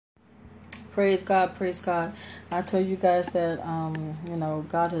Praise God, praise God. I told you guys that,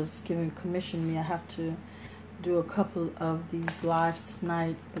 God has commissioned me. I have to do a couple of these lives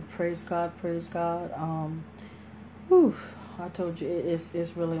tonight. But praise God, praise God. I told you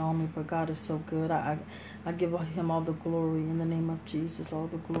it's really on me, but God is so good. I give him all the glory in the name of Jesus. All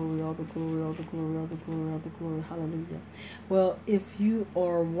the glory, all the glory, all the glory, all the glory, all the glory. Hallelujah. Well, if you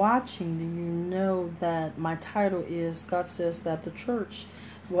are watching, then you know that my title is God says that the church.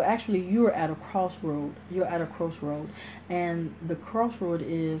 Well, actually, you're at a crossroad. You're at a crossroad. And the crossroad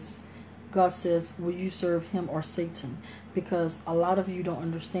is, God says, will you serve him or Satan? Because a lot of you don't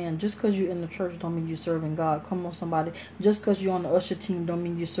understand. Just because you're in the church don't mean you're serving God. Come on, somebody. Just because you're on the usher team don't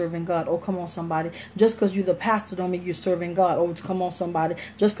mean you're serving God. Oh, come on, somebody. Just because you're the pastor don't mean you're serving God. Oh, come on, somebody.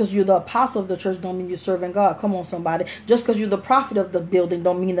 Just because you're the apostle of the church don't mean you're serving God. Come on, somebody. Just because you're the prophet of the building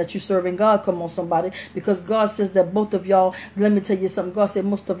don't mean that you're serving God. Come on, somebody. Because God says that both of y'all, let me tell you something. God said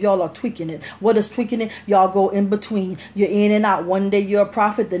most of y'all are tweaking it. What is tweaking it? Y'all go in between. You're in and out. One day you're a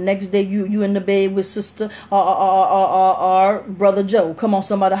prophet. The next day you in the bed with sister or brother Joe. Come on,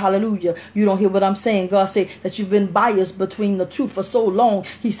 somebody. Hallelujah. You don't hear what I'm saying. God said that you've been biased between the two for so long.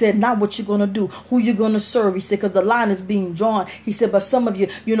 He said, not what you're going to do, who you're going to serve. He said, because the line is being drawn. He said, but some of you,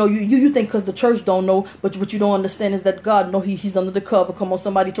 you think because the church don't know, but what you don't understand is that God know he's under the cover. Come on,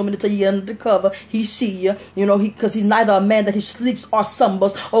 somebody told me to tell you under the cover. He see you, because he's neither a man that he sleeps or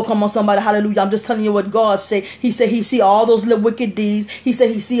slumbers. Oh, come on, somebody. Hallelujah. I'm just telling you what God said. He said he see all those little wicked deeds. He said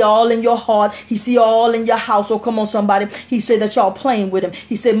he see all in your heart. He see all in your house. Oh, come on, somebody. He said that y'all playing with him.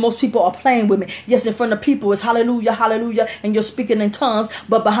 He said most people are playing with me. Yes, in front of people it's hallelujah, hallelujah, and you're speaking in tongues,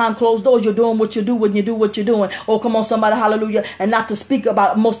 but behind closed doors you're doing what you do when you do what you're doing. Oh, come on, somebody. Hallelujah. And not to speak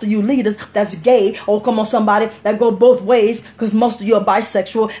about most of you leaders that's gay. Oh, come on, somebody. That go both ways, because most of you are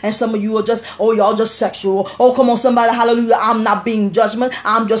bisexual and some of you are just, y'all just sexual. Oh, come on, somebody. Hallelujah. I'm not being judgment.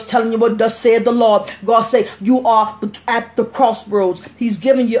 I'm just telling you what thus said the Lord. God say you are at the crossroads. He's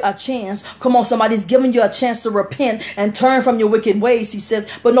giving you a chance. Come on, somebody. He's giving you a chance to repent and turn from your wicked ways, he says.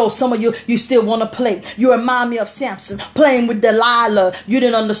 But no, some of you still want to play. You remind me of Samson playing with Delilah. You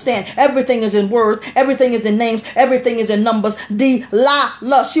didn't understand. Everything is in words. Everything is in names. Everything is in numbers.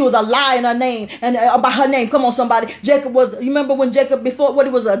 Delilah. She was a lie in her name. And about her name. Come on, somebody. Jacob was, you remember when Jacob before, what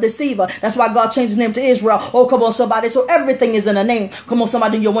he was, a deceiver. That's why God changed his name to Israel. Oh, come on, somebody. So everything is in a name. Come on,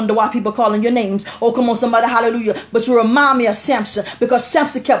 somebody. You wonder why people calling your names. Oh, come on, somebody. Hallelujah. But you remind me of Samson, because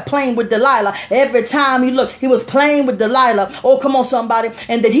Samson kept playing with Delilah. Every time he looked, he was playing with Delilah. Oh, come on, somebody.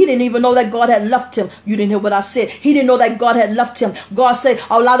 And that he didn't even know that God had left him. You didn't hear what I said. He didn't know that God had left him. God said,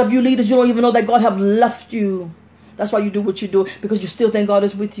 a lot of you leaders, you don't even know that God have left you. That's why you do what you do, because you still think God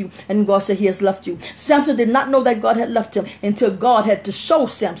is with you. And God said he has left you. Samson did not know that God had left him until God had to show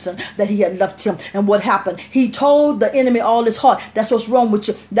Samson that he had left him. And what happened? He told the enemy all his heart. That's what's wrong with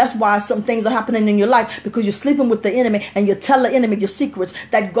you. That's why some things are happening in your life, because you're sleeping with the enemy and you tell the enemy your secrets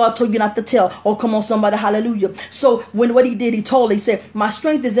that God told you not to tell. Oh, come on, somebody. Hallelujah. So what he did, he said, my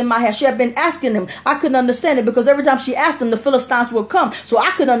strength is in my hand. She had been asking him. I couldn't understand it, because every time she asked him, the Philistines would come. So I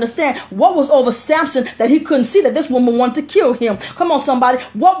couldn't understand what was over Samson that he couldn't see that this woman wanted to kill him. Come on, somebody.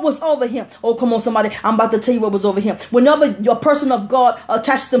 What was over him? Oh, come on, somebody. I'm about to tell you what was over him. Whenever your person of God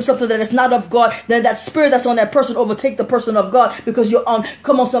attached them something that is not of God, then that spirit that's on that person overtake the person of God, because you're on.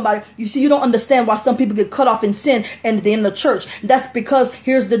 Come on, somebody. You see, you don't understand why some people get cut off in sin and they're in the church. That's because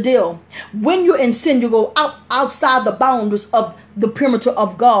here's the deal. When you're in sin, you go outside the boundaries of the perimeter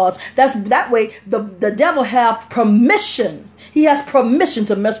of God's. That way the devil have permission. He has permission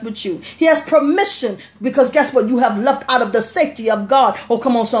to mess with you. He has permission, because guess what? You have left out of the safety of God. Oh,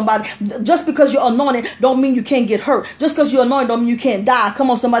 come on, somebody. Just because you're anointed don't mean you can't get hurt. Just because you're anointed don't mean you can't die.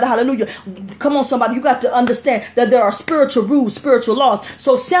 Come on, somebody. Hallelujah. Come on, somebody. You got to understand that there are spiritual rules, spiritual laws.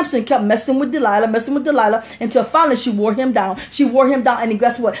 So Samson kept messing with Delilah, until finally she wore him down. She wore him down, and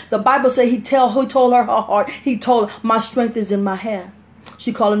guess what? The Bible said he told her heart. He told her, my strength is in my hand.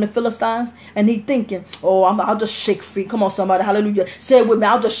 She calling the Philistines, and he thinking, oh, I'll just shake free. Come on, somebody. Hallelujah. Say it with me.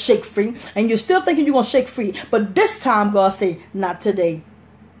 I'll just shake free. And you're still thinking you're going to shake free. But this time, God say, not today.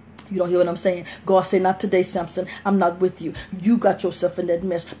 You don't hear what I'm saying? God say, not today, Samson. I'm not with you. You got yourself in that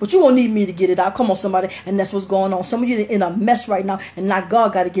mess. But you won't need me to get it out. Come on, somebody. And that's what's going on. Some of you are in a mess right now, and now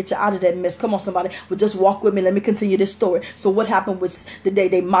God got to get you out of that mess. Come on, somebody. But just walk with me. Let me continue this story. So what happened was the day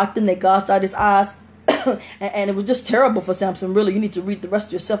they mocked him, they gouged out his eyes. and it was just terrible for Samson. Really, you need to read the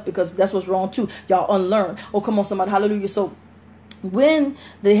rest yourself, because that's what's wrong too. Y'all unlearn. Oh, come on, somebody. Hallelujah. So when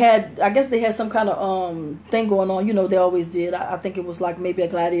they had, I guess they had some kind of thing going on, they always did. I think it was like maybe a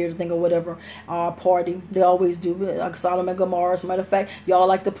gladiator thing or whatever, party. They always do, like Sodom and Gomorrah. As a matter of fact, y'all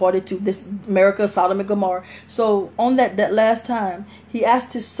like to party too. This America, Sodom and Gomorrah. So on that last time, he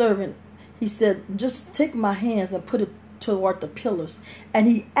asked his servant, he said, just take my hands and put it toward the pillars. And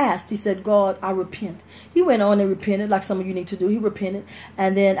he asked, he said, God, I repent. He went on and repented, like some of you need to do. He repented.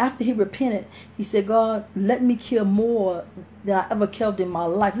 And then after he repented, he said, God, let me kill more than I ever killed in my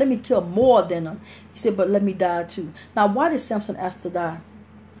life. Let me kill more than them. He said, but let me die too. Now, why did Samson ask to die?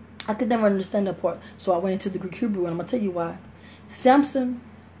 I could never understand that part. So I went into the Greek Hebrew, and I'm going to tell you why. Samson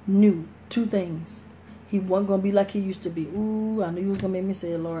knew two things. He wasn't going to be like he used to be. Ooh, I knew you was going to make me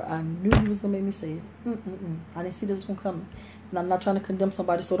say it, Lord. I knew you was going to make me say it. I didn't see this one coming. And I'm not trying to condemn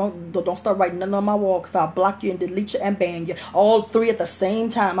somebody, so don't start writing nothing on my wall, because I'll block you and delete you and ban you. All three at the same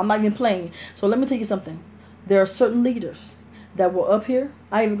time. I'm not even playing. So let me tell you something. There are certain leaders that were up here.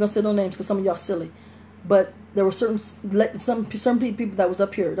 I ain't even going to say no names because some of y'all silly. But there were certain people that was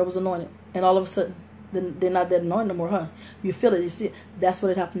up here that was anointed. And all of a sudden, they're not that anointed no more, huh? You feel it. You see, that's what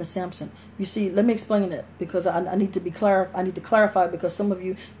had happened to Samson. You see, let me explain that, because I need to be clear. I need to clarify, because some of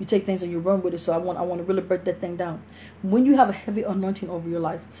you take things and you run with it. So I want to really break that thing down. When you have a heavy anointing over your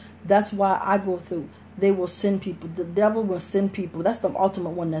life, that's why I go through. They will send people. The devil will send people. That's the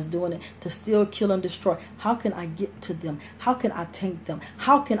ultimate one that's doing it, to steal, kill, and destroy. How can I get to them? How can I taint them?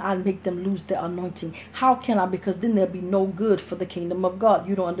 How can I make them lose their anointing? How can I? Because then there'll be no good for the kingdom of God.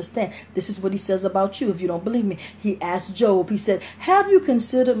 You don't understand. This is what he says about you. If you don't believe me, he asked Job. He said, have you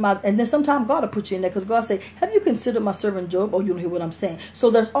considered my... And then sometimes God will put you in there, because God say, have you considered my servant Job? Oh, you don't hear what I'm saying.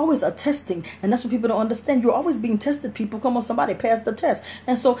 So there's always a testing. And that's what people don't understand. You're always being tested, people. Come on, somebody pass the test.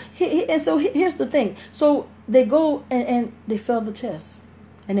 And so here's the thing. So they go and they fail the test.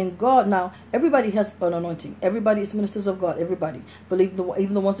 And then God, now, everybody has an anointing. Everybody is ministers of God. Everybody. Believe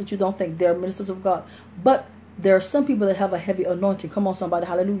even the ones that you don't think, they're ministers of God. But there are some people that have a heavy anointing. Come on, somebody.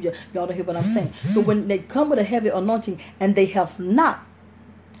 Hallelujah. Y'all don't hear what I'm saying. So when they come with a heavy anointing and they have not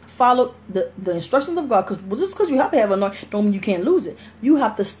followed the instructions of God, because just because you have to have anointing don't mean you can't lose it. You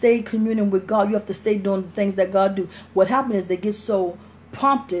have to stay communing with God. You have to stay doing the things that God do. What happens is they get so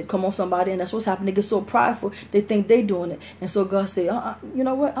prompted, come on somebody, and that's what's happening. They get so prideful, they think they doing it. And so God say, you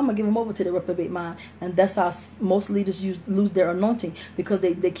know what, I'm gonna give them over to the reprobate mind. And that's how most leaders lose their anointing, because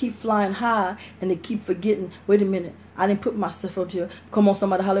they keep flying high and they keep forgetting, wait a minute, I didn't put myself up here. Come on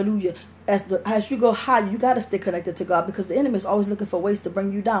somebody, hallelujah. As you go high, you got to stay connected to God, because the enemy is always looking for ways to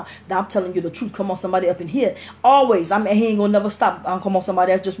bring you down. Now, I'm telling you the truth. Come on, somebody up in here. Always. I mean, he ain't going to never stop. Come on,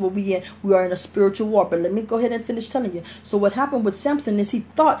 somebody. That's just what we in. We are in a spiritual war. But let me go ahead and finish telling you. So what happened with Samson is he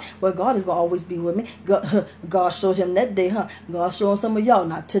thought, well, God is going to always be with me. God showed him that day, huh? God showing some of y'all.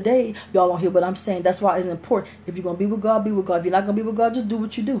 Not today. Y'all don't hear what I'm saying. That's why it's important. If you're going to be with God, be with God. If you're not going to be with God, just do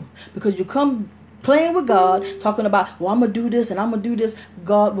what you do. Because you come playing with God, talking about, well, I'm going to do this and I'm going to do this.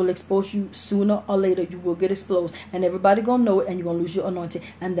 God will expose you sooner or later. You will get exposed, and everybody going to know it, and you're going to lose your anointing.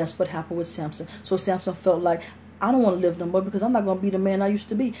 And that's what happened with Samson. So Samson felt like, I don't want to live no more, because I'm not going to be the man I used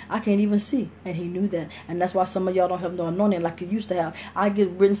to be. I can't even see. And he knew that. And that's why some of y'all don't have no anointing like you used to have. I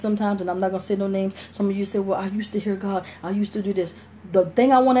get written sometimes, and I'm not going to say no names. Some of you say, well, I used to hear God. I used to do this. The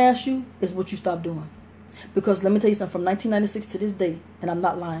thing I want to ask you is what you stopped doing. Because let me tell you something, from 1996 to this day, and I'm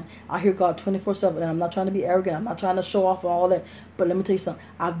not lying, I hear God 24/7, and I'm not trying to be arrogant, I'm not trying to show off all that, but let me tell you something,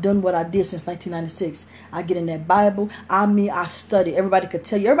 I've done what I did since 1996. I get in that Bible, I study. Everybody could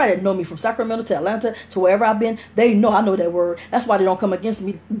tell you, everybody that know me from Sacramento to Atlanta to wherever I've been, they know I know that word. That's why they don't come against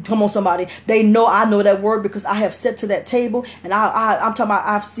me. Come on, somebody. They know I know that word, because I have sat to that table, and I'm talking about,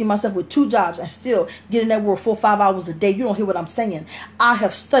 I've seen myself with 2 jobs and still getting that word 4 or 5 hours a day. You don't hear what I'm saying. I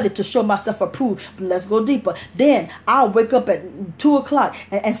have studied to show myself approved. But let's go deeper. Then I'll wake up at 2 o'clock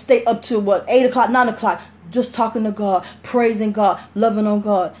and stay up to 8 o'clock, 9 o'clock, just talking to God, praising God, loving on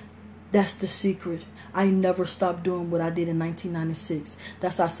God. That's the secret. I never stopped doing what I did in 1996.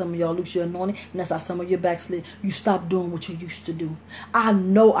 That's how some of y'all lose your anointing, and that's how some of you backslid. You stop doing what you used to do. I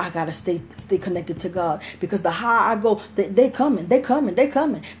know I gotta stay connected to God, because the higher I go, they coming. They're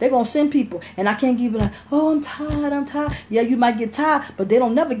gonna send people, and I can't give you like, oh, I'm tired. Yeah, you might get tired, but they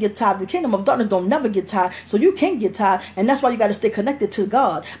don't never get tired. The kingdom of darkness don't never get tired, so you can't get tired, and that's why you gotta stay connected to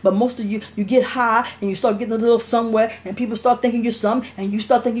God. But most of you get high, and you start getting a little somewhere, and people start thinking you're some, and you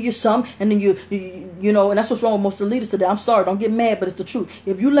start thinking you're some, and then you know, and that's what's wrong with most of the leaders today. I'm sorry, don't get mad, but it's the truth.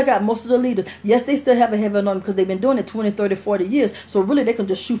 If you look at most of the leaders, yes, they still have a heavy anointing, because they've been doing it 20, 30, 40 years. So really, they can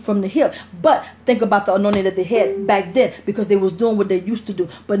just shoot from the hip. But think about the anointing that they had back then, because they was doing what they used to do.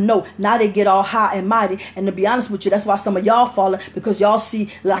 But no, now they get all high and mighty. And to be honest with you, that's why some of y'all falling, because y'all see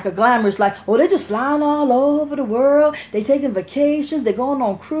like a glamour. It's like, oh, they just flying all over the world. They taking vacations. They going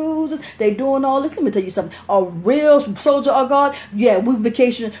on cruises. They doing all this. Let me tell you something. A real soldier of God, yeah, we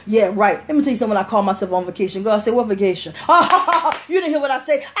vacation. Yeah, right. Let me tell you something. When I call myself on vacation. God said, what vacation? You didn't hear what I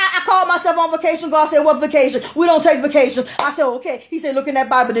said. I called myself on vacation. God said, what vacation? We don't take vacations. I said, okay. He said, look in that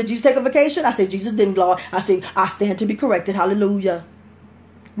Bible. Did Jesus take a vacation? I said, Jesus didn't, Lord. I said, I stand to be corrected. Hallelujah.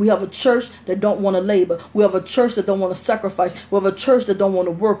 We have a church that don't want to labor. We have a church that don't want to sacrifice. We have a church that don't want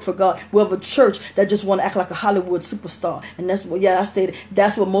to work for God. We have a church that just want to act like a Hollywood superstar. And that's what, I said,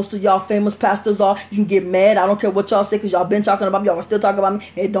 that's what most of y'all famous pastors are. You can get mad. I don't care what y'all say because y'all been talking about me. Y'all are still talking about me.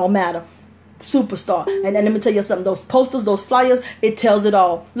 It don't matter. Superstar. And let me tell you something. Those posters, those flyers, it tells it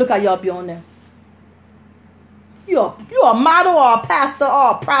all. Look how y'all be on there. You're a model or a pastor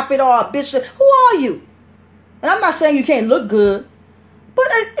or a prophet or a bishop. Who are you? And I'm not saying you can't look good. But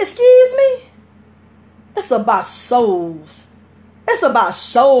excuse me, it's about souls. It's about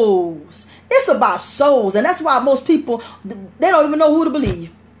souls. It's about souls. And that's why most people, they don't even know who to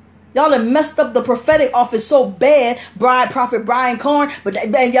believe. Y'all have messed up the prophetic office so bad, Prophet Brian Corn, but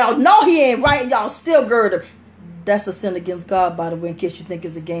y'all know he ain't right and y'all still gird him. That's a sin against God, by the way, in case you think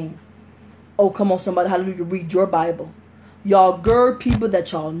it's a game. Oh, come on, somebody, hallelujah, read your Bible. Y'all gird people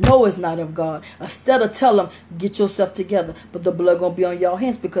that y'all know is not of God. Instead of tell them, get yourself together. But the blood going to be on y'all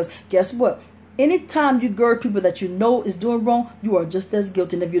hands because guess what? Anytime you gird people that you know is doing wrong, you are just as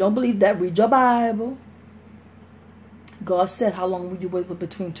guilty. And if you don't believe that, read your Bible. God said, how long will you wait for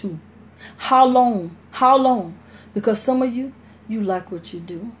between two? How long? How long? Because some of you like what you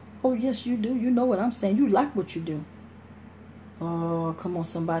do. Oh, yes, you do. You know what I'm saying. You like what you do. Oh, come on,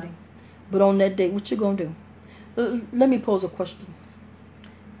 somebody. But on that day, what you going to do? Let me pose a question.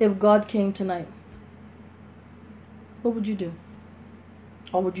 If God came tonight, what would you do?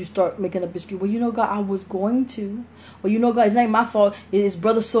 Or would you start making up excuse? Well, you know, God, I was going to. Or you know, God, it's not my fault. It's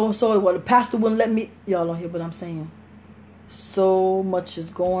brother so-and-so. Well, the pastor wouldn't let me. Y'all don't hear what I'm saying. So much is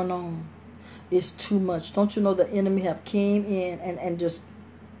going on. It's too much. Don't you know the enemy have came in and just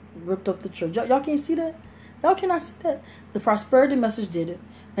ripped up the church? Y'all can't see that? Y'all cannot see that? The prosperity message did it.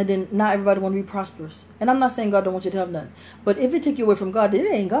 And then not everybody want to be prosperous. And I'm not saying God don't want you to have nothing. But if it take you away from God, then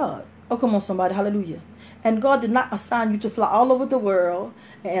it ain't God. Oh, come on, somebody. Hallelujah. And God did not assign you to fly all over the world.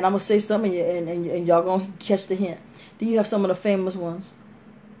 And I'm going to say something and y'all going to catch the hint. Then you have some of the famous ones.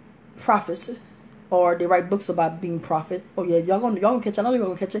 Prophets. Or they write books about being prophet. Oh, yeah. Y'all going to catch it. I know you're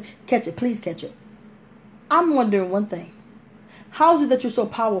going to catch it. Catch it. Please catch it. I'm wondering one thing. How is it that you're so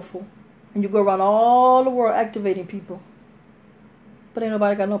powerful and you go around all the world activating people? But ain't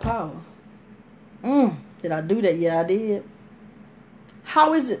nobody got no power. Did I do that? Yeah, I did.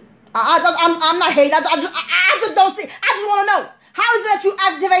 How is it? I'm not hating. I just don't see. I just want to know. How is it that you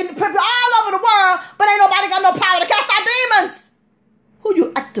activating people all over the world, but ain't nobody got no power to cast out demons? Who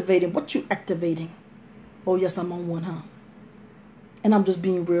you activating? What you activating? Oh, yes, I'm on one, huh? And I'm just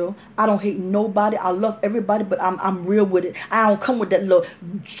being real. I don't hate nobody. I love everybody, but I'm real with it. I don't come with that little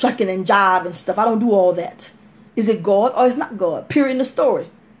chucking and jive and stuff. I don't do all that. Is it God or it's not God? Period in the story.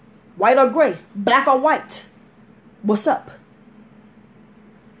 White or gray? Black or white? What's up?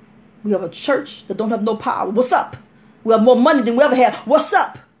 We have a church that don't have no power. What's up? We have more money than we ever had. What's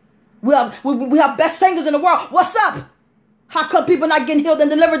up? We have best singers in the world. What's up? How come people not getting healed and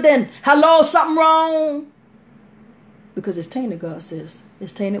delivered then? Hello, something wrong? Because it's tainted, God says.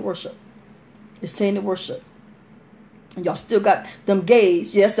 It's tainted worship. It's tainted worship. And y'all still got them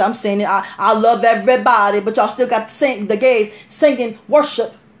gays. Yes, I'm saying it. I love everybody, but y'all still got the gays singing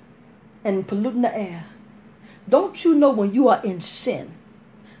worship and polluting the air. Don't you know when you are in sin?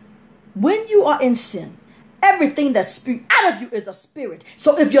 When you are in sin, everything that speaks out of you is a spirit.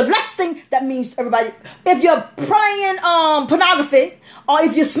 So if you're lusting, that means everybody. If you're playing pornography or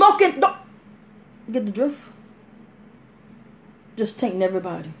if you're smoking, don't you get the drift. Just tainting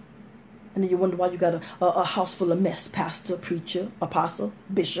everybody. And then you wonder why you got a house full of mess. Pastor, preacher, apostle,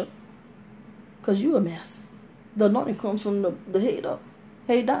 bishop. Because you a mess. The anointing comes from the head up.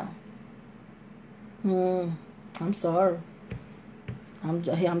 Head down. I'm sorry. I'm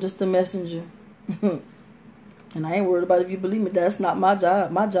just a messenger. And I ain't worried about if you believe me. That's not my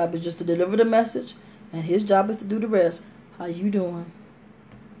job. My job is just to deliver the message. And his job is to do the rest. How you doing?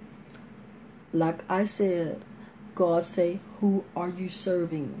 Like I said, God say, who are you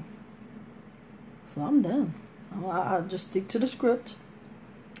serving? So I'm done. I just stick to the script.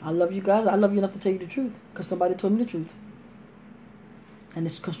 I love you guys. I love you enough to tell you the truth. Because somebody told me the truth. And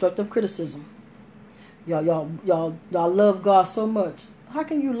it's constructive criticism. Y'all love God so much. How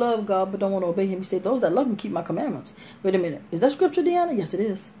can you love God but don't want to obey him? He said, those that love me keep my commandments. Wait a minute. Is that scripture, DEANNA? Yes, it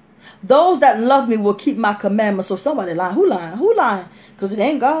is. Those that love me will keep my commandments. So somebody lying. Who lying? Who lying? Because it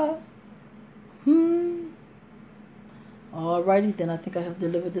ain't God. Alrighty, then I think I have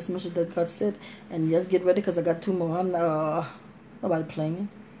delivered this message that God said. And yes, get ready because I got 2 more. I'm not, nobody playing.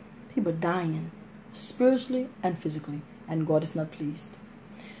 People dying. spiritually and physically, and God is not pleased.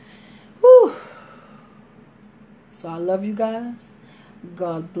 Whew. So I love you guys.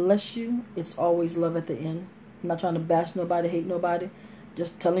 God bless you. It's always love at the end. I'm not trying to bash nobody, hate nobody.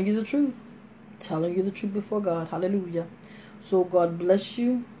 Just telling you the truth. Telling you the truth before God. Hallelujah. So God bless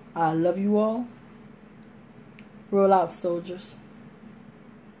you. I love you all. Roll out, soldiers.